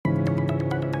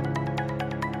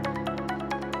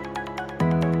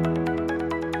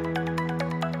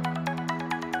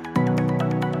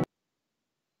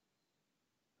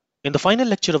In the final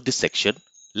lecture of this section,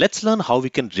 let's learn how we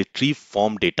can retrieve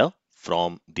form data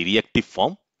from the reactive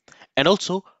form and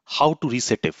also how to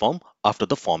reset a form after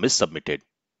the form is submitted.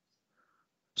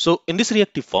 So in this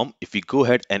reactive form, if we go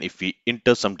ahead and if we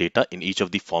enter some data in each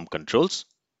of the form controls,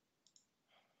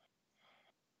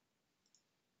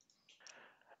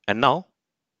 and now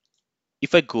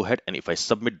if I go ahead and if I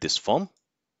submit this form,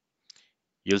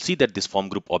 you'll see that this form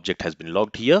group object has been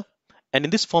logged here. And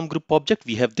in this form group object,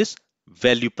 we have this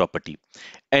value property.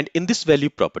 And in this value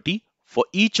property, for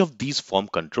each of these form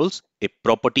controls, a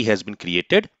property has been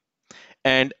created.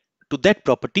 And to that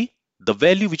property, the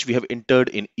value which we have entered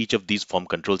in each of these form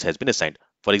controls has been assigned.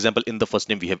 For example, in the first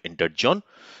name, we have entered John.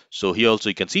 So here also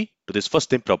you can see to this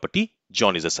first name property,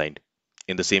 John is assigned.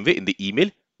 In the same way, in the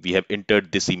email, we have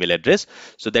entered this email address.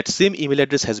 So that same email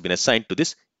address has been assigned to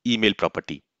this email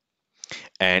property.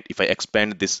 And if I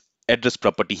expand this address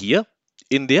property here,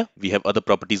 in there, we have other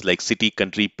properties like city,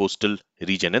 country, postal,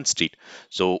 region, and street.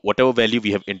 So whatever value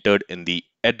we have entered in the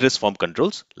address form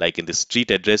controls, like in the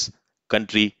street address,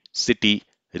 country, city,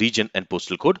 region, and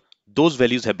postal code, those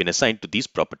values have been assigned to these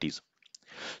properties.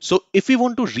 So if we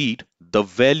want to read the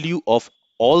value of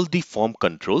all the form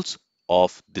controls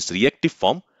of this reactive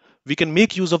form, we can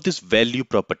make use of this value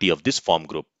property of this form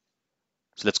group.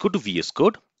 So let's go to VS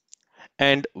Code.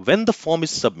 And when the form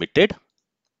is submitted,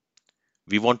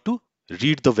 we want to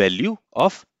read the value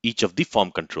of each of the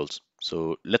form controls.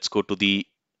 So let's go to the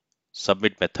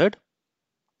submit method.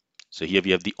 So here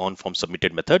we have the on form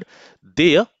submitted method.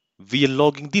 There we are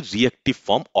logging the reactive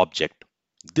form object,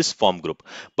 this form group.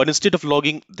 But instead of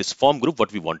logging this form group,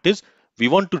 what we want is we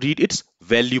want to read its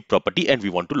value property and we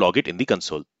want to log it in the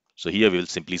console. So here we will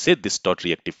simply say this dot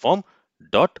reactive form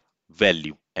dot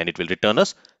value, and it will return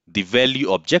us the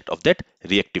value object of that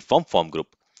reactive form group.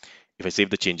 If I save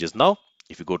the changes now,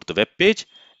 if we go to the web page,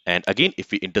 and again,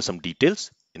 if we enter some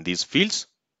details in these fields,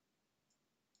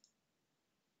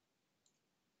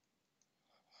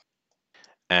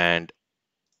 and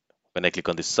when I click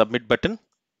on the submit button,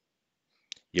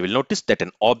 you will notice that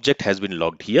an object has been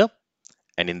logged here.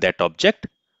 And in that object,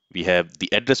 we have the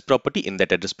address property. In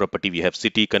that address property, we have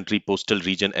city, country, postal,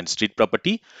 region, and street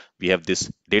property. We have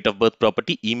this date of birth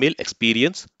property, email,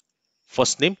 experience,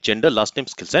 first name, gender, last name,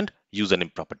 skills, and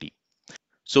username property.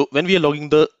 So when we are logging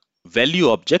the value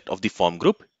object of the form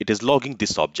group, it is logging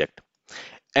this object.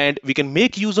 And we can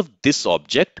make use of this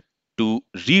object to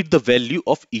read the value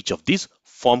of each of these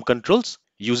form controls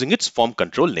using its form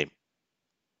control name.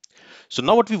 So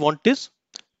now what we want is,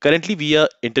 currently we are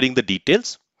entering the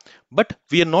details, but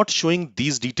we are not showing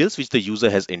these details which the user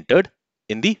has entered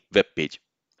in the web page.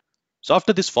 So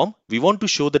after this form, we want to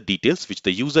show the details which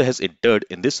the user has entered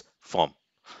in this form.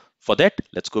 For that,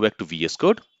 let's go back to VS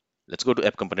Code. Let's go to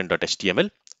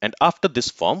appcomponent.html. And after this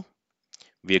form,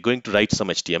 we are going to write some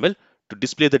HTML to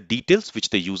display the details which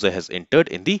the user has entered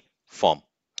in the form.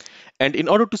 And in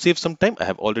order to save some time, I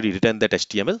have already written that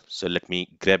HTML. So let me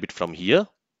grab it from here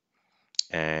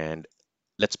and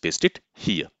let's paste it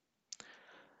here.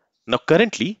 Now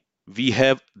currently we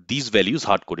have these values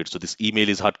hard coded. So this email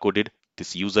is hard coded,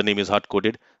 this username is hard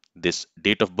coded, this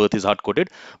date of birth is hard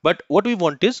coded. But what we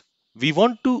want is we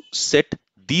want to set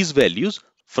these values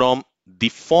from the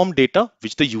form data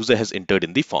which the user has entered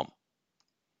in the form.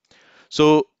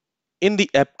 So in the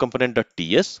app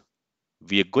component.ts,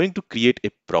 we are going to create a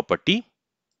property.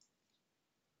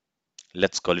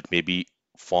 Let's call it maybe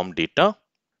form data.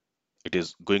 It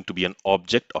is going to be an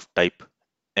object of type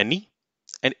any.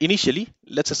 And initially,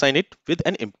 let's assign it with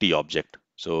an empty object.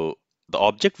 So the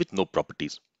object with no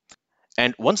properties.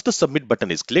 And once the submit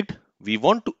button is clicked, we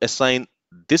want to assign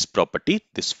this property,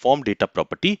 this form data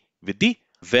property, with the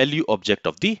value object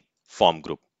of the form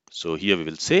group. So here we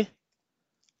will say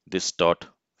this dot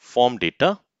form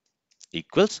data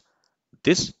equals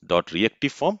this dot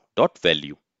reactive form dot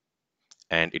value,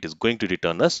 and it is going to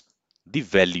return us the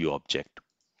value object,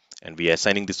 and we are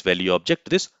assigning this value object to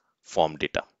this form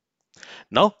data.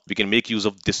 Now we can make use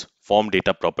of this form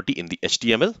data property in the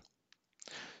HTML.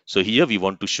 So here we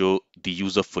want to show the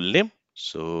user full name.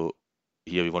 So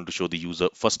here we want to show the user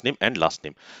first name and last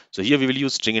name. So here we will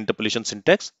use string interpolation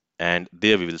syntax, and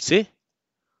there we will say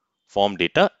form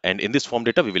data, and in this form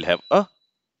data we will have a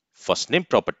first name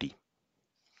property.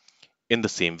 In the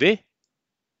same way,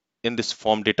 in this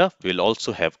form data we will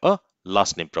also have a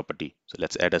last name property. So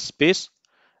let's add a space,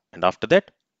 and after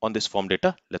that on this form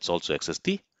data let's also access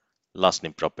the last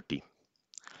name property.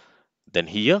 Then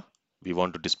here we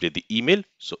want to display the email.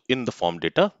 So in the form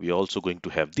data, we are also going to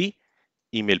have the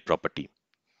email property.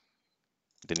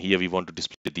 Then here we want to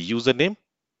display the username.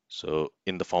 So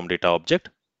in the form data object,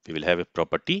 we will have a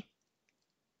property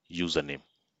username.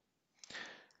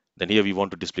 Then here we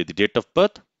want to display the date of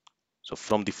birth. So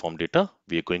from the form data,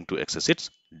 we are going to access its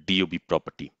DOB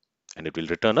property, and it will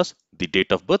return us the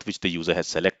date of birth which the user has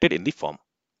selected in the form.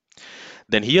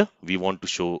 Then here we want to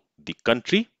show the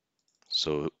country.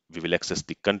 So we will access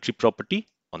the country property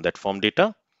on that form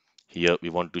data. Here we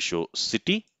want to show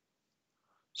city.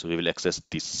 So we will access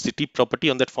the city property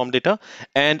on that form data.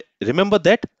 And remember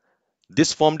that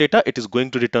this form data, it is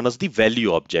going to return us the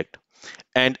value object.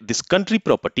 And this country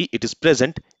property, it is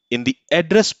present in the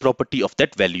address property of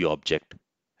that value object,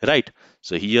 right?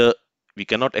 So here we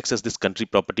cannot access this country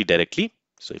property directly.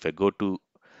 So if I go to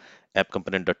app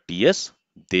component.ts,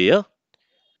 there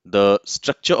the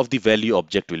structure of the value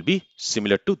object will be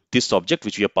similar to this object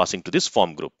which we are passing to this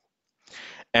form group.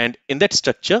 And in that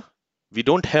structure, we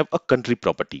don't have a country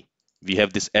property. We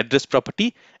have this address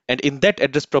property, and in that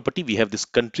address property, we have this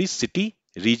country, city,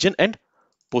 region, and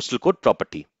postal code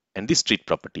property, and the street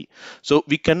property. So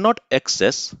we cannot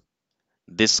access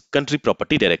this country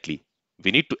property directly.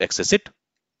 We need to access it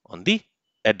on the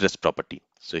address property.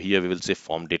 So here we will say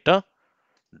form data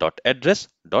dot address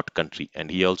dot country, and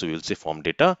here also we will say form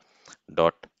data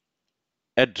dot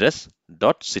address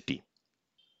dot city.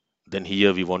 Then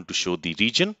here we want to show the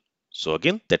region. So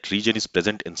again, that region is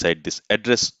present inside this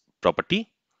address property.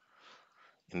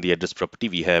 In the address property,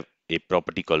 we have a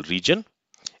property called region.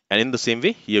 And in the same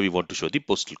way, here we want to show the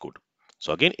postal code.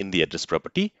 So again, in the address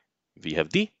property, we have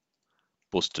the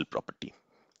postal property.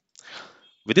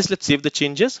 With this, let's save the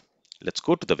changes. Let's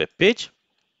go to the web page.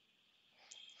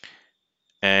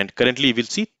 And currently, you will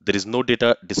see there is no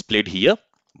data displayed here.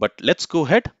 But let's go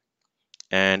ahead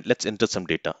and let's enter some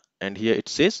data. And here it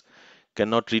says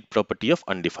cannot read property of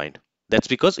undefined. That's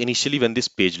because initially when this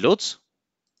page loads,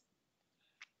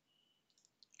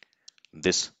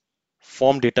 this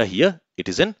form data here, it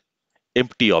is an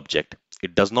empty object.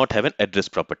 It does not have an address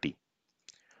property,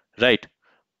 right?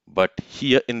 But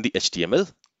here in the HTML,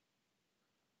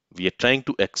 we are trying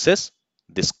to access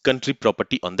this country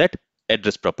property on that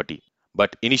address property.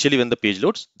 But initially when the page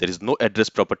loads, there is no address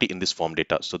property in this form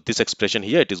data. So this expression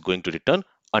here, it is going to return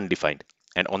undefined.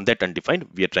 And on that undefined,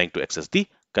 we are trying to access the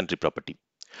country property.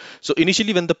 So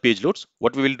initially when the page loads,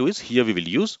 what we will do is here we will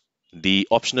use the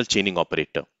optional chaining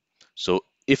operator. So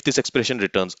if this expression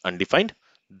returns undefined,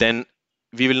 then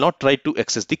we will not try to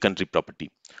access the country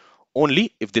property.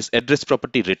 Only if this address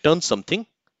property returns something,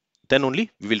 then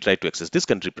only we will try to access this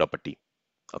country property.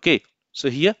 Okay, so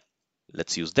here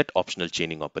let's use that optional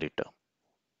chaining operator.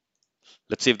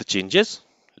 Let's save the changes.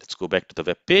 Let's go back to the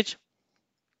web page.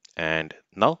 And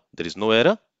now there is no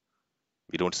error.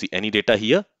 We don't see any data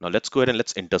here. Now let's go ahead and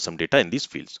let's enter some data in these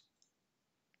fields.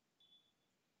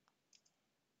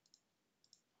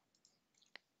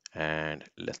 And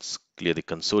let's clear the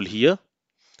console here.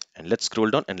 And let's scroll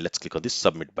down and let's click on this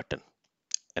submit button.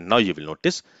 And now you will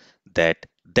notice that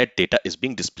that data is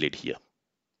being displayed here.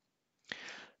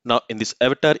 Now in this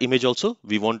avatar image also,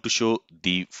 we want to show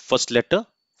the first letter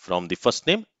from the first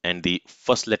name and the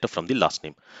first letter from the last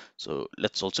name. So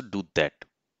let's also do that.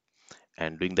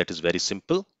 And doing that is very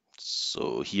simple.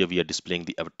 So here we are displaying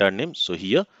the avatar name. So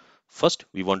here first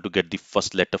we want to get the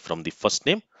first letter from the first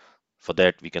name. For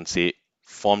that we can say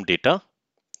form data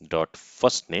dot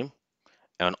first name,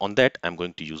 and on that I'm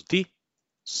going to use the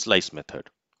slice method.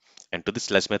 And to this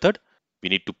slice method we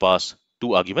need to pass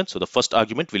two arguments. So the first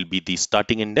argument will be the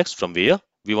starting index from where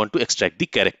we want to extract the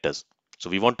characters. So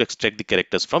we want to extract the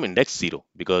characters from index 0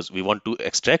 because we want to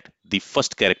extract the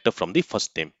first character from the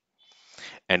first name.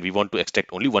 And we want to extract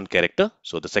only one character.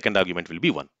 So the second argument will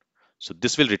be 1. So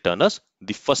this will return us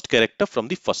the first character from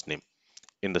the first name.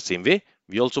 In the same way,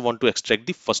 we also want to extract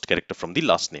the first character from the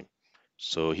last name.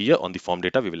 So here on the form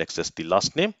data, we will access the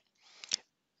last name.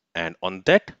 And on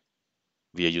that,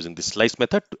 we are using the slice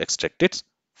method to extract its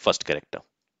first character.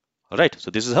 All right, so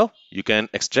this is how you can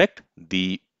extract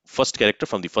the first character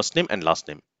from the first name and last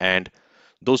name. And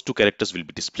those two characters will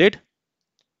be displayed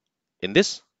in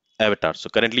this avatar. So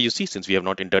currently you see, since we have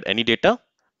not entered any data,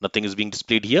 nothing is being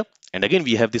displayed here. And again,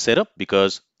 we have this error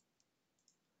because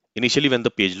initially when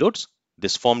the page loads,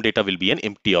 this form data will be an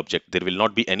empty object. There will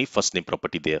not be any first name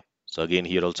property there. So again,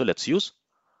 here also let's use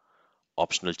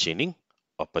optional chaining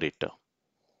operator.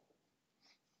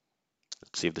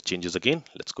 Let's save the changes again.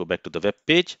 Let's go back to the web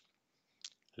page.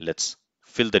 Let's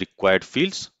fill the required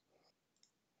fields.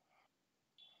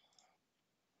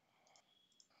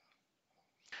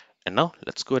 And now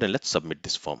let's go ahead and let's submit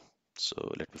this form. So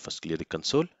let me first clear the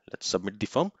console. Let's submit the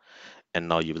form. And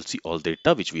now you will see all the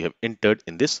data which we have entered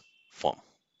in this form.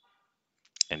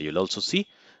 And you'll also see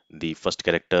the first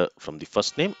character from the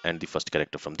first name and the first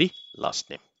character from the last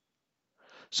name.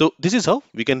 So this is how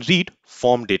we can read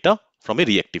form data from a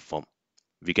reactive form.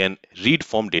 we can read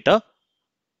form data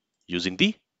using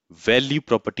the value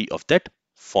property of that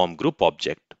form group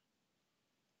object,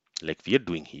 like we are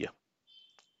doing here.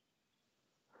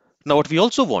 Now what we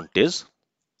also want is,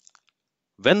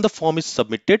 when the form is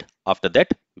submitted, after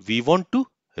that we want to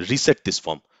reset this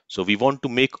form. So we want to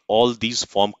make all these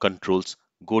form controls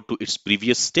go to its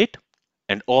previous state,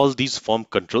 and all these form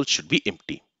controls should be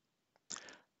empty.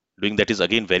 Doing that is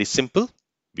again very simple.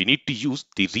 We need to use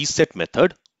the reset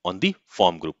method on the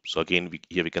form group. So again,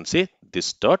 here we can say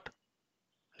this dot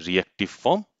reactive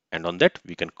form, and on that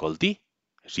we can call the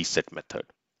reset method,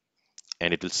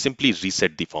 and it will simply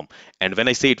reset the form. And when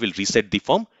I say it will reset the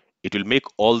form, it will make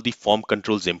all the form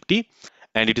controls empty,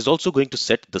 and it is also going to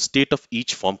set the state of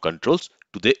each form controls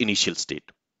to their initial state.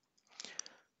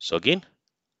 So again,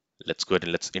 let's go ahead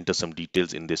and let's enter some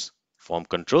details in this form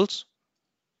controls.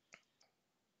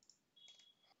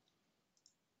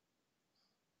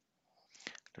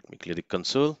 Let me clear the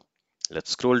console.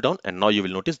 Let's scroll down, and now you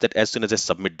will notice that as soon as I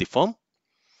submit the form,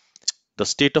 the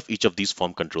state of each of these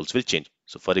form controls will change.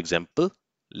 So for example,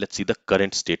 let's see the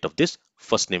current state of this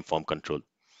first name form control.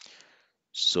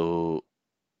 So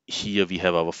here we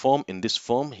have our form. In this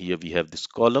form, here we have this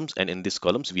columns, and in this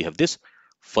columns we have this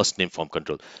first name form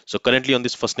control. So currently on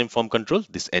this first name form control,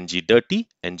 this ng dirty,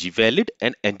 ng valid,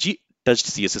 and ng touched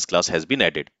css class has been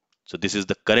added. So this is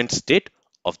the current state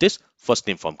of this first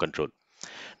name form control.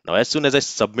 Now as soon as I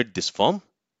submit this form,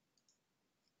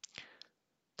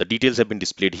 the details have been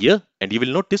displayed here, and you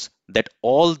will notice that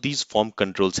all these form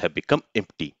controls have become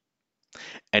empty.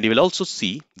 And you will also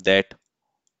see that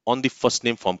on the first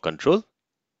name form control,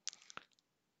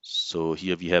 so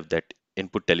here we have that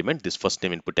input element, this first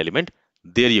name input element,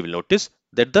 there you will notice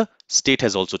that the state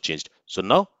has also changed. So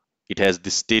now it has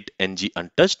this state ng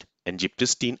untouched, ng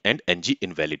pristine, and ng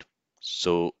invalid.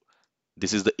 So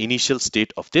this is the initial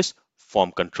state of this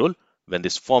form control when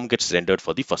this form gets rendered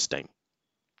for the first time.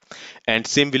 And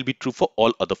same will be true for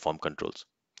all other form controls.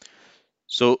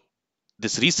 So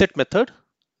this reset method,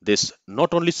 this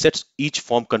not only sets each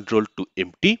form control to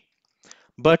empty,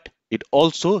 but it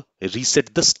also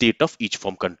resets the state of each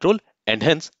form control and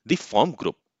hence the form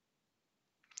group.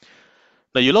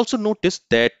 Now you'll also notice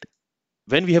that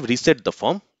when we have reset the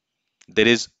form, there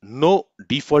is no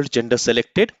default gender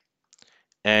selected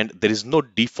and there is no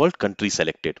default country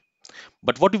selected.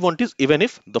 But what we want is, even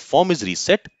if the form is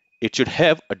reset, it should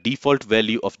have a default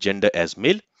value of gender as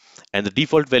male and the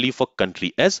default value for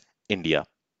country as India.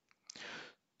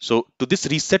 So to this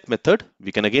reset method,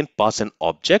 we can again pass an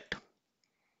object,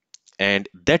 and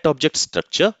that object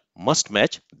structure must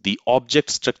match the object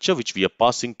structure which we are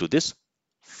passing to this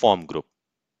form group.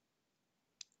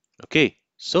 Okay,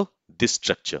 so this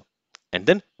structure, and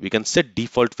then we can set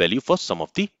default value for some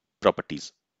of the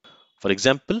properties. For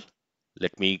example,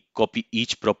 let me copy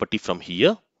each property from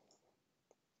here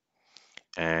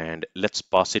and let's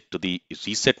pass it to the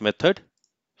reset method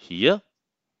here,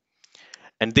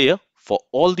 and there for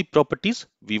all the properties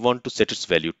we want to set its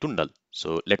value to null.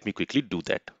 So let me quickly do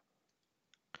that.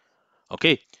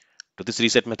 Okay, to this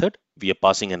reset method we are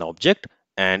passing an object,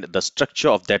 and the structure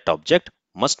of that object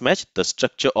must match the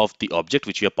structure of the object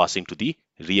which we are passing to the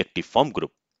reactive form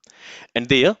group. And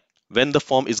there, when the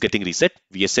form is getting reset,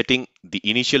 we are setting the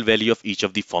initial value of each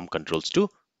of the form controls to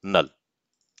null,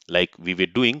 like we were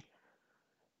doing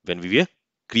when we were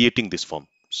creating this form.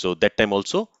 So that time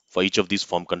also, for each of these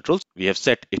form controls, we have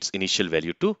set its initial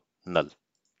value to null.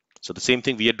 So the same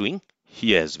thing we are doing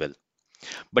here as well.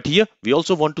 But here we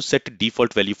also want to set a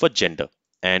default value for gender,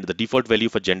 and the default value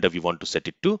for gender we want to set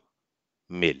it to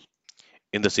male.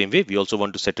 In the same way, we also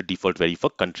want to set a default value for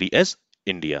country as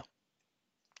India.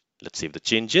 Let's save the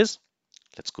changes.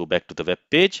 Let's go back to the web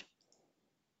page.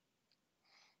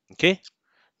 Okay,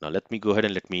 now let me go ahead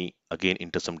and let me again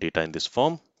enter some data in this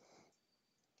form.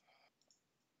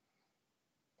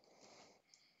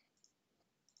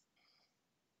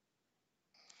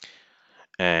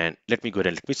 And let me go ahead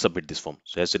and let me submit this form.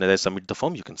 So as soon as I submit the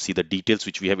form, you can see the details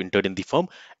which we have entered in the form,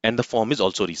 and the form is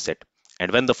also reset.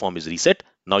 And when the form is reset,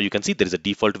 now you can see there is a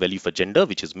default value for gender,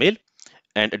 which is male,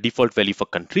 and a default value for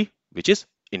country, which is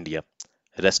India.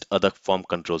 Rest other form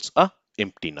controls are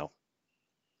empty now.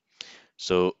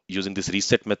 So using this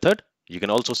reset method, you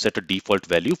can also set a default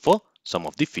value for some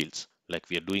of the fields, like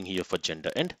we are doing here for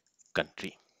gender and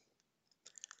country.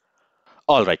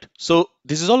 All right, so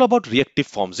this is all about reactive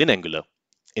forms in Angular.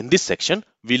 In this section,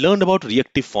 we learned about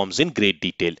reactive forms in great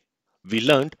detail. We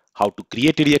learned how to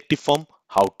create a reactive form,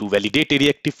 how to validate a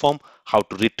reactive form, how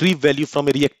to retrieve value from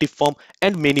a reactive form,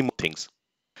 and many more things.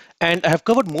 And I have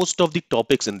covered most of the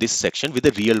topics in this section with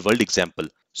a real world example.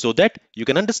 so that you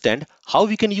can understand how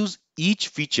we can use each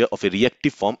feature of a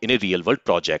reactive form in a real-world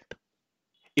project.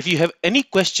 If you have any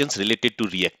questions related to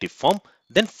reactive form,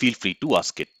 then feel free to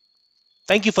ask it.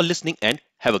 Thank you for listening and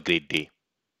have a great day.